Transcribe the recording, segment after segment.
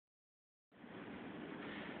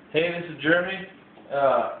Hey, this is Jeremy.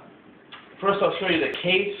 First I'll show you the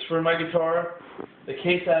case for my guitar. The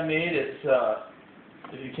case I made, it's,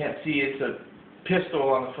 if you can't see, it's a pistol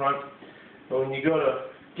on the front. But when you go to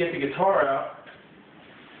get the guitar out,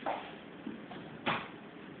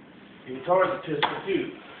 the guitar is a pistol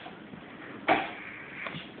too.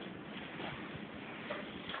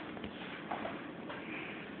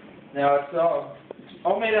 Now it's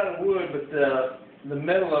all made out of wood, but the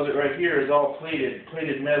metal of it right here is all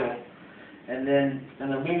plated metal, and then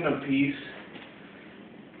an aluminum piece.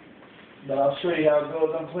 But I'll show you how it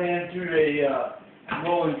goes. I'm playing through a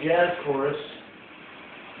Roland jazz chorus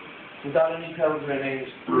without any pedals or anything.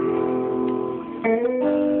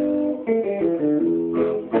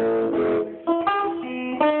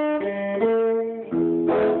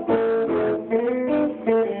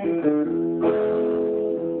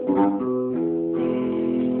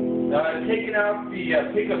 Now I've taken out the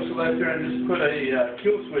pickup selector and just put a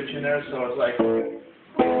kill switch in there, so it's like.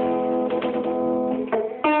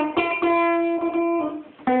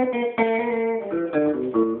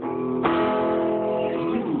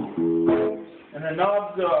 And the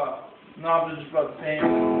knobs are just about the same.